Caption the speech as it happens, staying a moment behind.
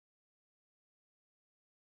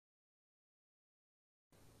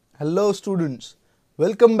Hello students,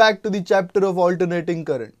 welcome back to the chapter of alternating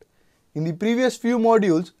current. In the previous few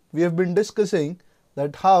modules, we have been discussing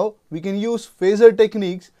that how we can use phasor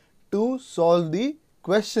techniques to solve the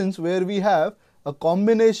questions where we have a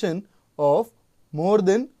combination of more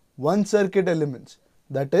than one circuit elements,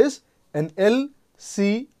 that is an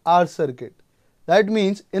LCR circuit. That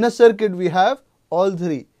means in a circuit we have all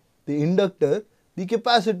three, the inductor, the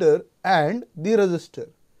capacitor and the resistor.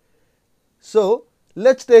 So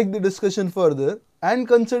let's take the discussion further and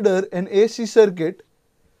consider an AC circuit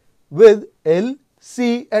with L,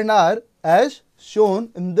 C and R as shown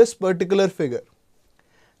in this particular figure.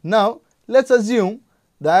 Now let's assume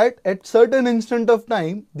that at certain instant of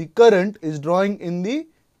time the current is drawing in the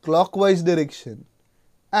clockwise direction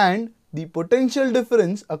and the potential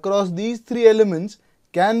difference across these three elements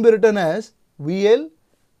can be written as VL,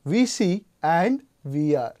 VC and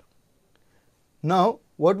VR. Now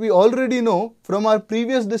what we already know from our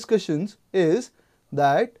previous discussions is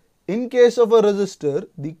that in case of a resistor,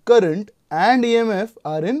 the current and EMF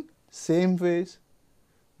are in same phase,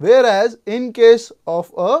 whereas in case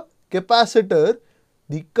of a capacitor,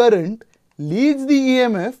 the current leads the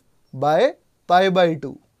EMF by pi by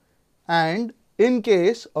 2, and in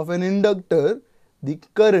case of an inductor, the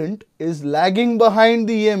current is lagging behind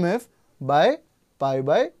the EMF by pi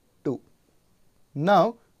by 2.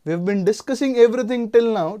 Now we have been discussing everything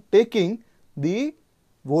till now taking the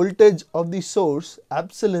voltage of the source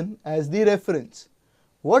epsilon as the reference.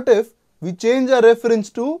 What if we change our reference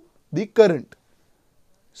to the current?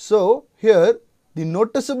 So here the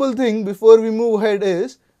noticeable thing before we move ahead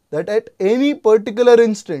is that at any particular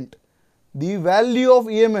instant the value of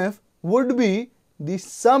EMF would be the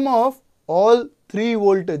sum of all three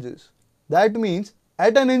voltages. That means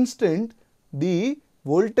at an instant the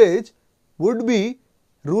voltage would be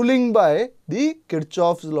ruling by the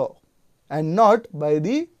Kirchhoff's law and not by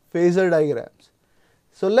the phasor diagrams.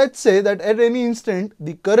 So let's say that at any instant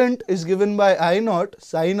the current is given by I naught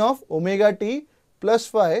sine of omega t plus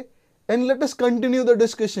phi, and let us continue the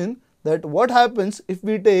discussion that what happens if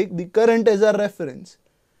we take the current as our reference.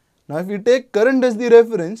 Now if we take current as the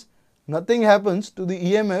reference, nothing happens to the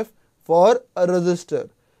EMF for a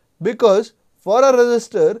resistor, because for a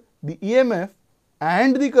resistor the EMF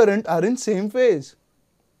and the current are in same phase.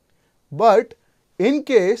 But in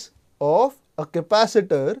case of a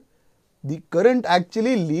capacitor, the current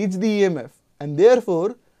actually leads the EMF, and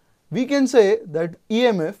therefore we can say that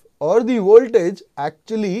EMF or the voltage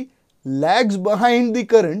actually lags behind the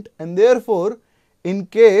current, and therefore in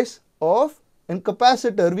case of a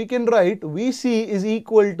capacitor we can write VC is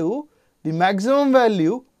equal to the maximum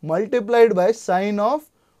value multiplied by sine of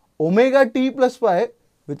omega t plus phi,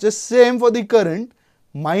 which is same for the current,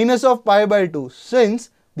 minus of pi by 2, since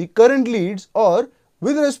the current leads, or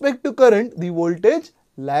with respect to current the voltage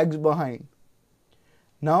lags behind.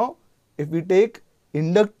 Now if we take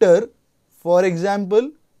inductor for example,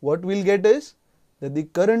 what we'll get is that the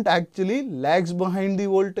current actually lags behind the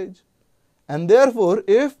voltage, and therefore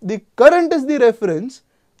if the current is the reference,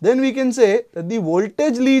 then we can say that the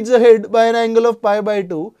voltage leads ahead by an angle of pi by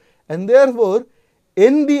 2, and therefore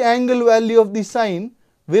in the angle value of the sine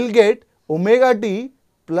we'll get omega t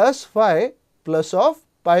plus phi plus of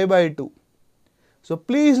pi by 2. So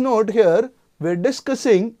please note here we are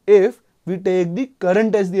discussing if we take the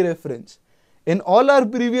current as the reference. In all our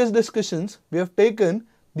previous discussions we have taken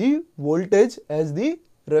the voltage as the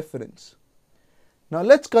reference. Now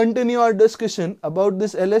let's continue our discussion about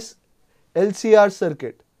this LCR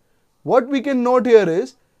circuit. What we can note here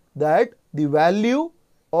is that the value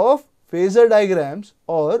of phasor diagrams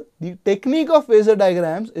or the technique of phasor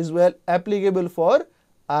diagrams is well applicable for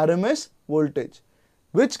RMS voltage,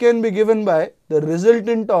 which can be given by the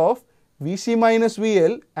resultant of VC minus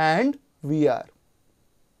VL and VR.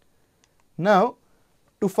 Now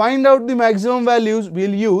to find out the maximum values we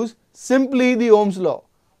will use simply the Ohm's law,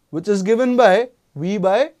 which is given by V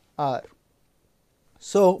by R.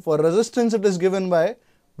 So for resistance it is given by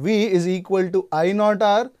V is equal to I naught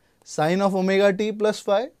R sine of omega t plus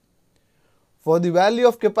phi. For the value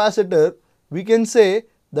of capacitor we can say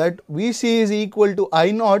that VC is equal to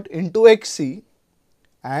I naught into XC,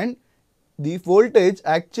 and the voltage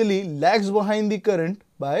actually lags behind the current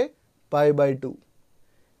by pi by 2.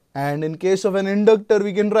 And in case of an inductor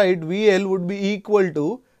we can write VL would be equal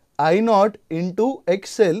to I naught into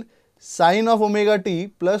XL sine of omega t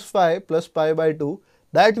plus phi plus pi by 2.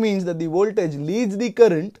 That means that the voltage leads the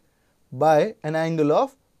current by an angle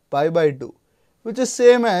of pi by 2, which is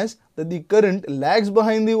same as that the current lags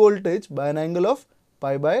behind the voltage by an angle of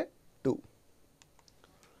pi by 2.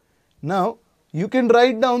 Now you can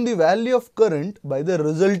write down the value of current by the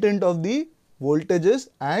resultant of the voltages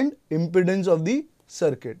and impedance of the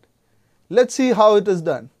circuit. Let's see how it is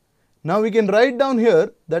done. Now we can write down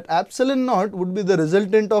here that epsilon naught would be the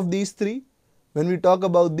resultant of these three when we talk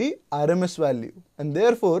about the RMS value, and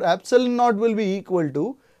therefore epsilon naught will be equal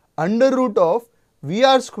to under root of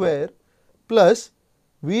VR square plus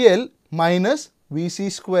VL minus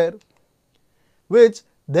VC square, which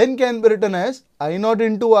then can be written as I naught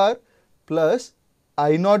into R plus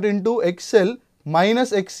I naught into XL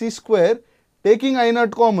minus XC square. Taking I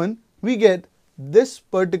naught common, we get this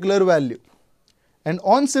particular value. And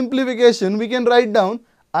on simplification, we can write down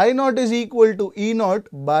I naught is equal to E naught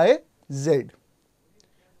by Z,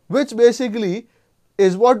 which basically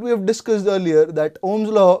is what we have discussed earlier, that Ohm's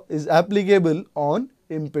law is applicable on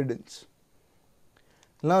impedance.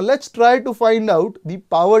 Now let's try to find out the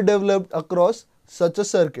power developed across such a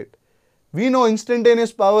circuit. We know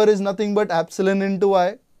instantaneous power is nothing but epsilon into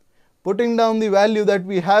I. Putting down the value that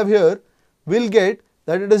we have here, we'll get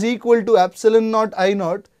that it is equal to epsilon naught I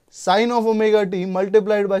naught sine of omega t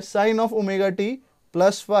multiplied by sine of omega t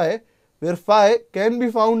plus phi, where phi can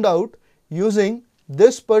be found out using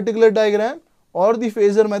this particular diagram or the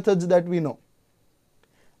phasor methods that we know.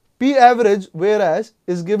 P average, whereas,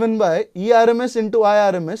 is given by ERMS into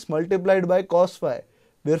IRMS multiplied by cos phi,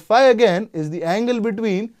 where phi again is the angle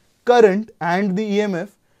between current and the EMF,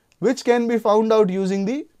 which can be found out using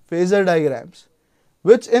the phasor diagrams,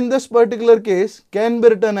 which in this particular case can be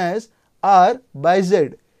written as R by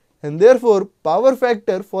Z, and therefore power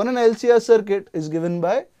factor for an LCR circuit is given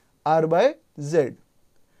by R by Z.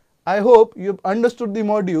 I hope you have understood the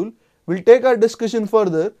module. We'll take our discussion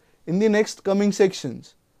further in the next coming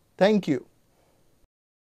sections. Thank you.